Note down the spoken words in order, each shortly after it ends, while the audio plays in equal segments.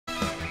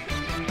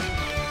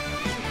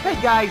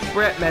Hey guys,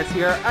 Brett Mess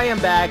here. I am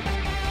back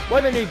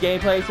with a new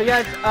gameplay. So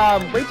yes,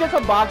 we just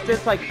unboxed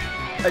this like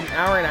an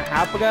hour and a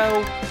half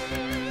ago.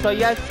 So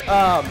yes,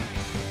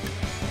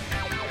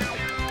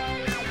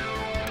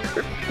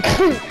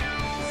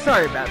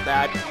 sorry about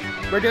that.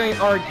 We're doing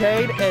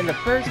arcade, and the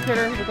first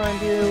critter we're going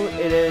to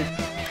do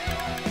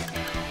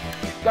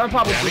gonna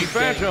probably be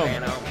Phantom.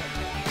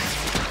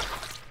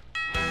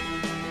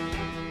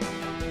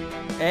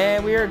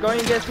 And we are going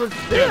against with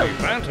Sim.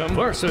 Phantom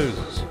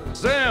versus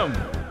Sim.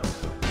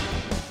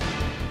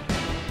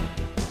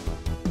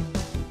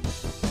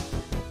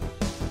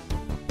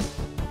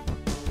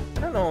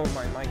 I don't know if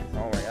my mic is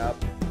all the way up.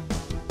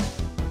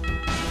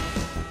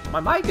 My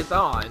mic is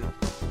on,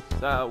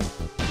 so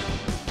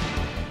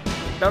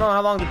don't know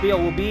how long the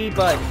video will be,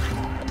 but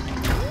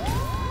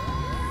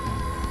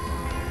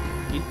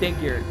you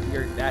think you're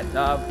that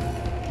tough?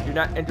 Do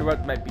not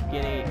interrupt my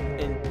beginning.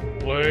 And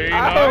play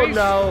I don't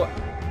know.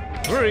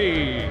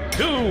 3,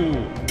 2,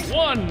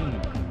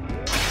 1,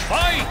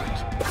 fight!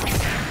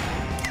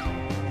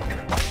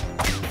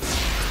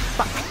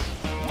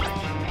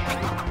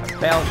 I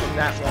failed from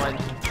that one.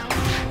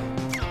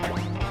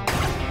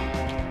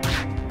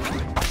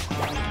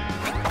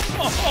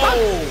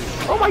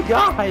 Oh my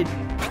god!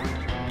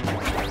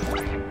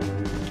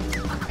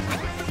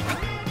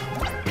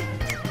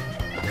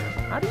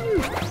 How do you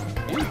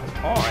do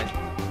taunt?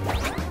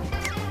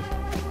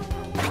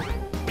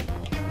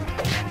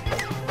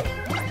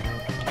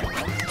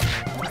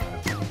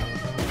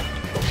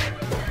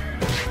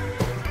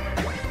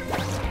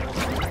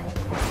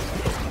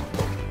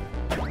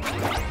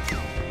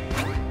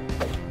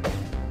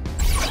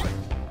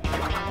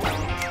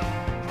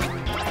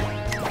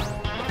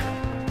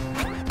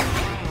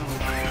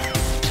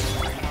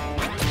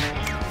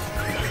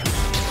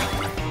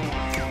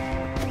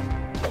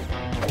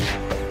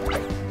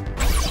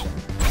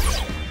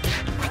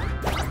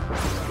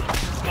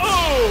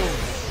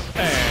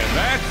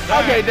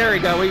 Okay, there we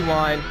go, we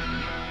won.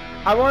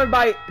 I won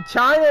by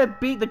trying to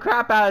beat the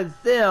crap out of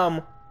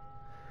Sim,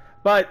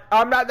 but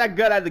I'm not that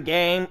good at the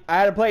game. I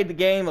had to play the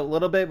game a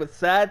little bit with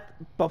Seth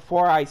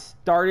before I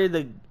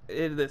started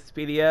this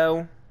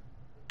video.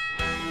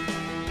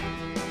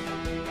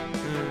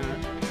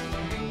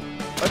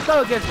 Let's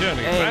go against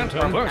Aang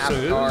from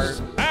Avatar.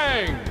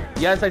 Aang.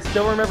 Yes, I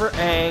still remember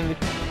Aang.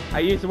 I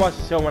used to watch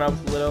the show when I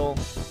was little.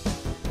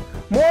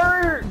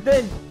 More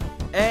than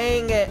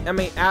Aang,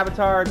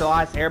 Avatar, The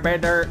Last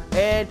Airbender,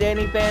 and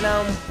Danny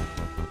Phantom.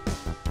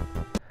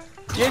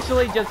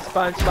 Usually just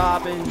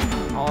SpongeBob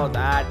and all of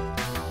that.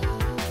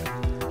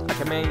 I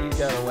command you to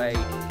go away.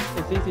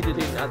 It's easy to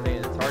do nothing,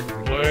 it's hard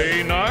to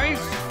play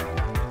nice.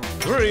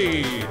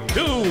 3,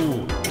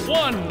 2,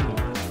 1,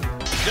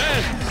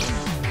 dance!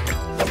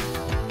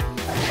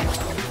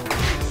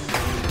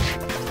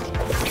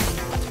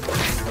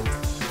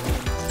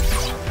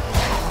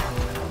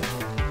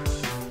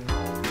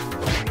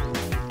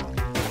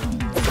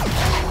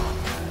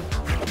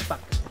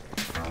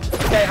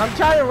 Okay, I'm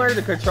trying to learn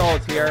the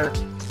controls here.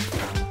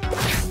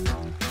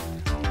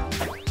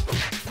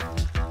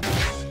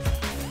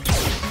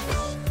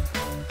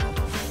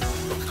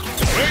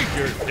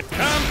 Major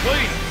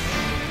complete.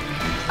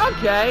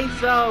 Okay,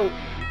 so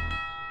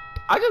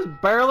I just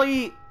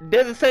barely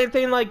did the same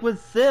thing like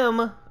with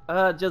Sim.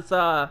 Just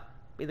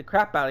beat the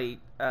crap out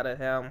of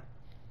him.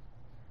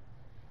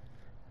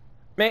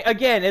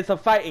 Again, it's a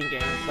fighting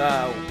game,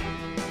 so.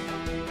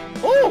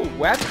 Ooh,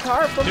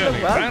 Reptar from the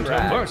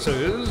Phantom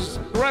versus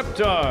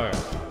Reptar.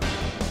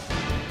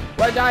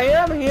 But I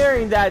am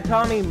hearing that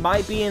Tommy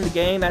might be in the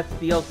game as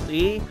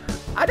DLC.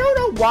 I don't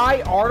know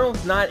why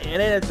Arnold's not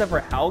in it except for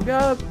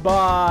Helga,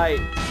 but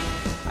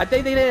I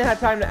think they didn't have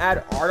time to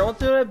add Arnold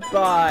to it,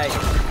 but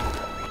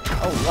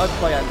oh, let's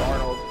play as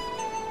Arnold.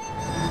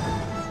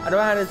 I don't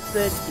know how to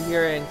sit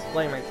here and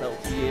explain myself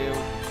to you.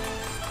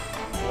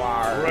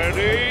 Wow.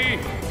 Ready?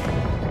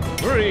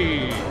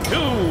 3, 2,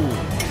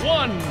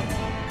 1.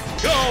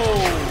 Go!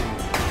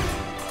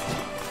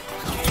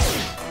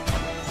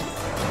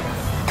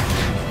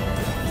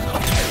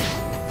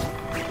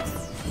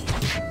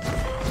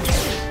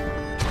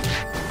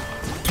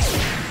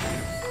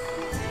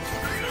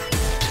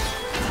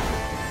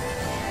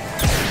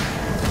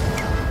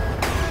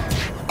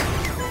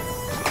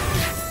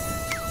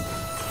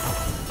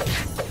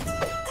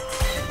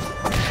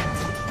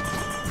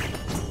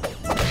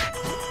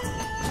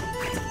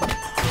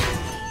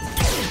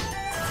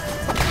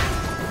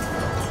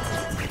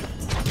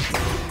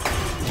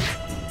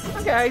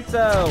 Okay,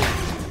 so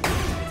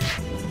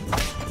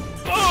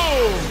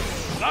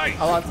oh, nice.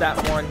 I lost that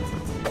one.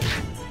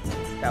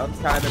 That was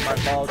kind of my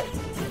fault.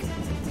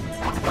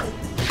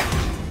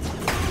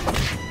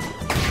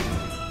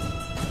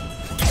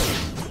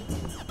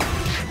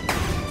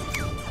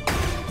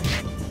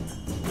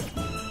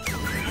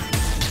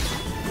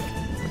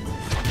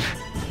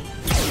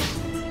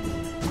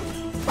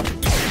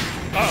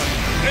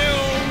 Until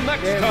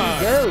next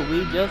time. There we go. We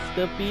just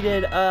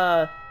defeated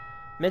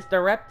Mr.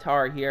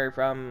 Reptar here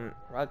from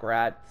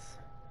Rugrats.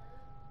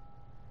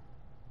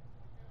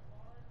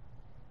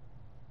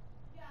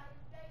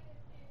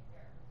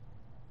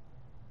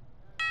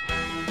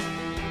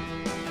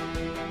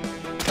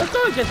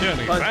 go against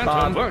Danny Phantom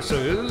SpongeBob.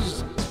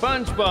 versus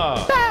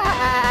SpongeBob.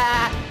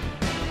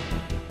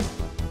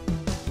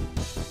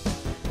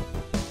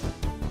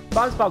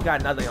 SpongeBob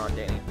got nothing on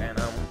Danny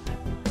Phantom.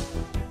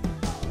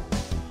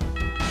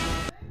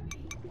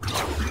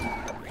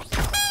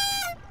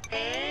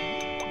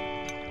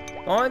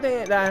 The only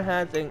thing that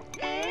has an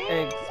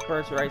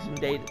expiration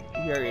date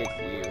here is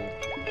you.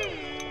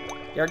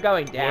 You're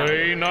going down.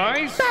 Play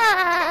nice.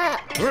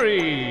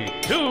 3,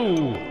 2,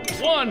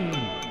 1,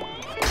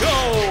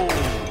 go!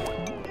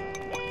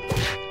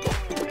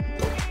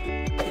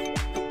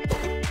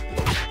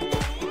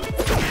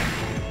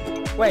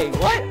 Wait,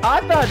 what?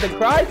 I thought the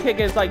cry kick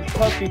is like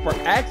supposed to be for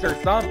X or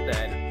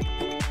something.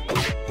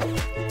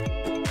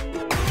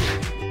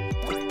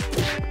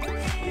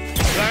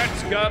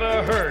 That's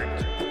gotta hurt.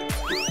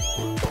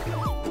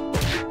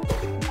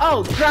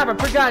 Oh crap, I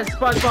forgot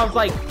SpongeBob's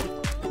like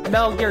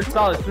Metal Gear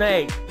Solid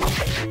Snake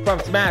from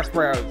Smash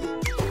Bros.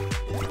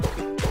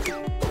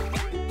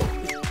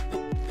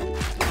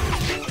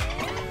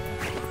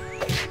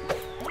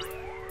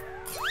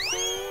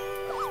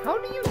 How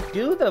do you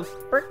do the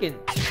frickin'...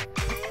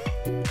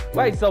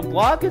 Wait, so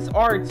block is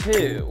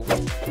R2.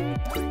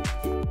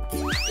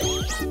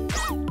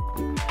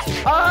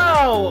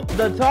 Oh,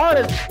 the taunt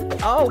is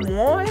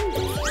L1?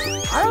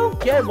 I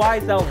don't get why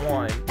it's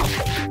L1.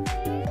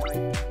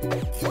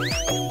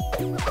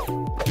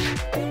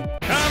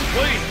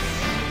 Complete.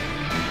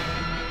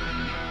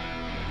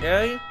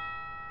 Okay.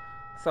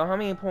 So how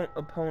many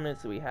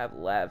opponents do we have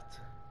left?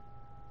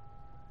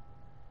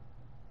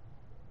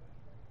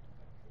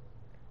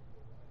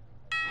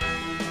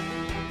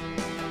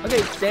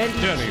 Okay,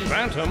 Sandy. Danny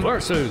Phantom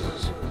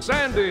versus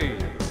Sandy.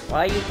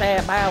 What do you say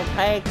about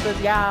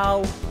Texas,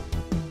 y'all?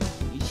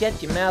 You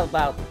shut your mouth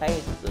about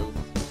Texas.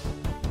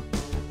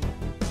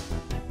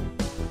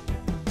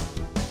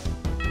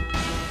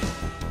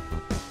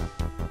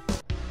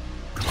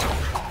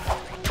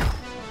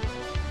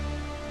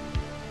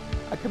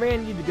 I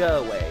command you to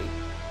go away.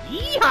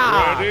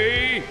 Yeehaw!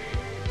 Ready?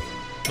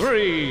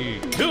 3,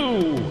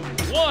 2,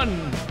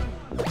 1,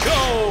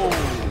 go!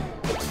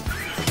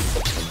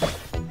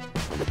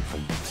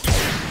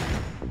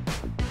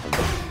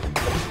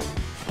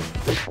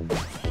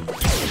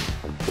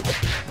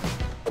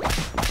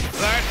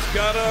 That's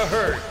gotta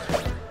hurt.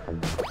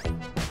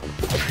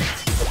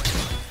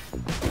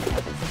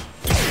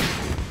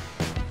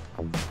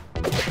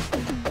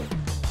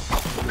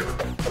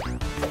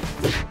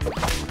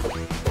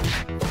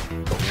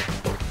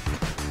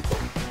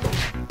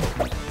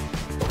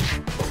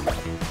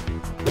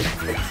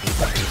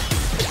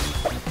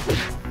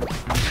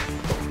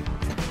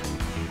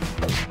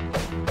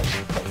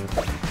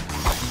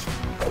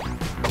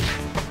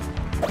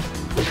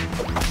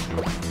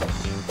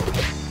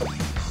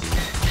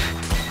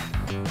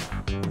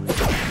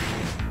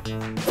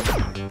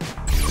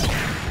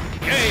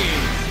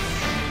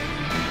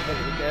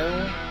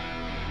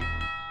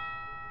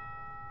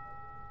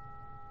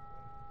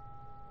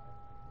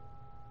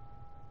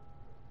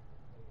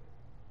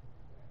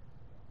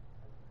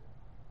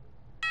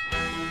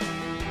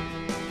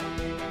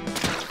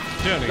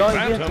 Danny Going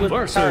Phantom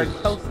against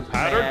versus Toast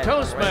Powdered Man.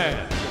 Toast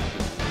Man.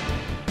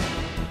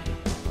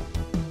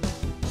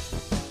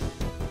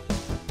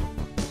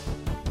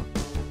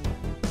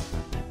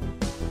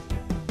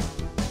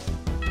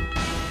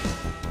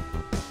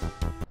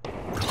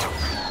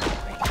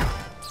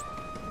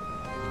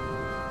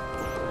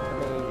 I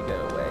need to go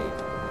away.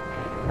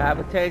 Have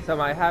a taste of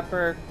my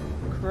hyper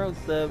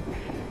corrosive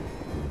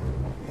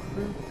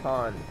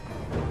crouton.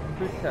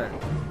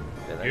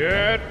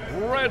 Get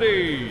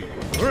ready.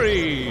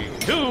 3,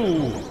 2,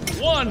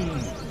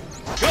 1,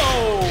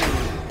 go!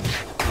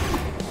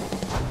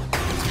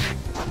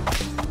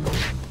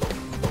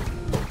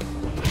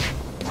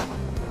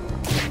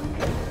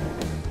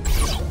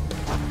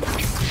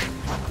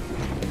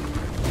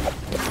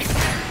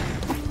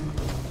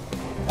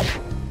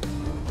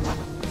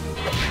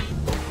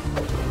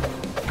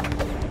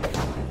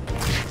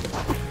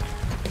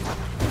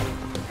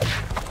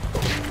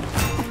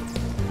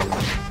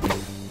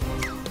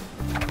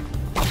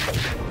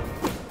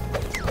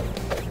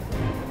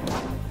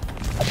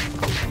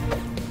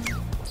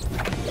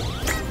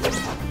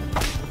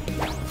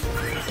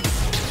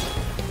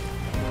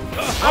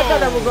 I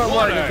thought that was gonna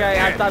What work, a okay?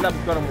 I hit. thought that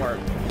was gonna work.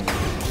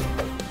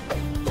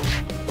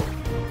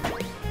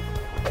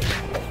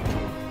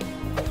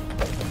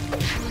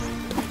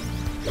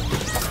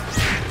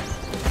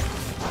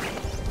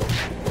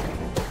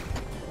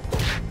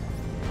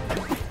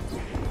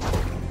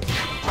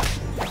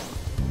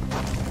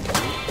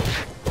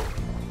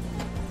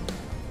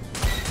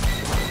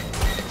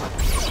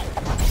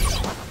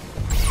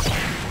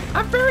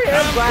 I'm very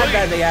glad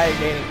that they added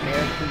Danny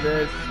Phantom to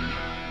this.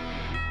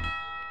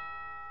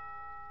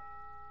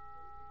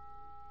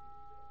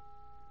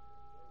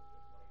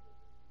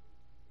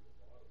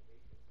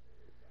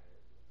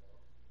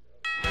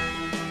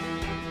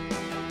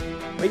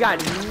 We got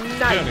Danny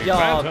Nigel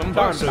Phantom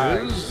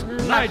versus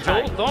Thornberry.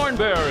 Nigel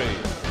Thornberry.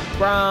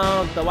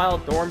 From the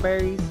Wild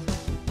Thornberries.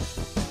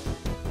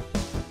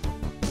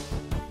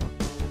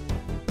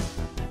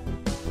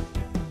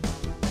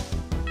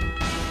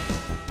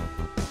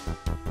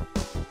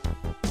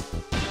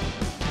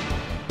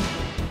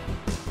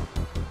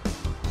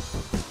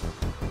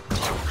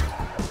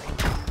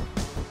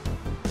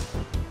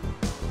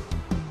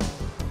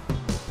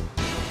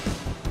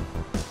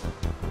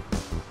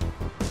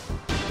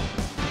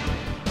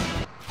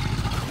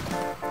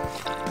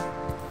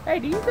 Hey,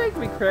 do you think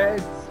we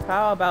crits?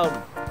 How about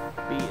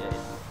beat it?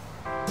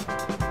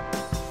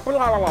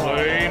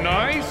 Play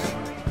nice.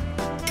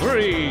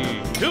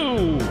 3,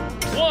 2,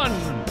 1,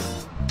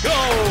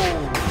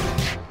 go!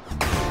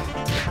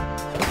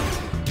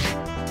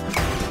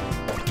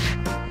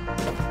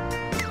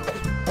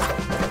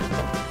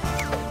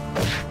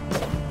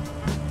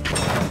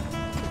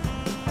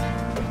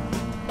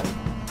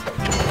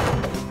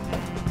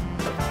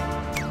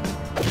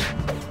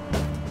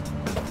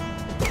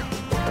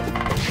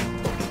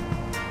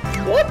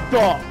 What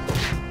the?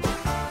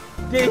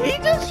 Did he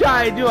just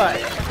try to do a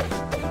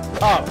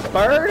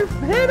bird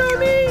hit on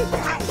me?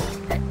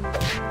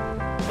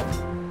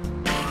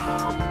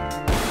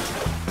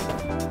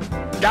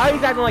 Now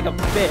he's acting like a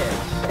bitch.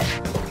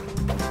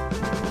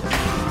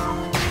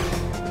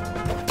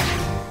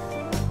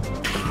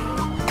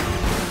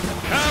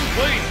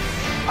 Complete.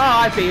 Oh,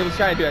 I see. He was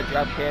trying to do a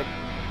drop kick.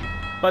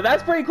 But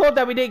that's pretty cool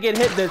that we didn't get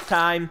hit this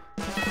time.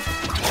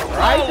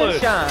 Rise and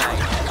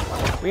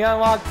shine. We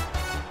unlocked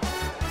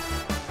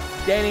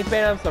Danny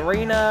Phantom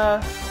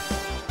Serena,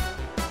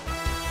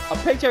 a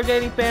picture of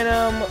Danny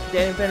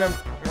Phantom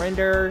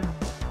render,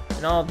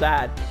 and all of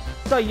that.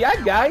 So yeah,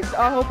 guys,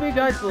 I hope you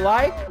guys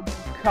like,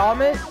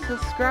 comment,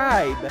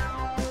 subscribe.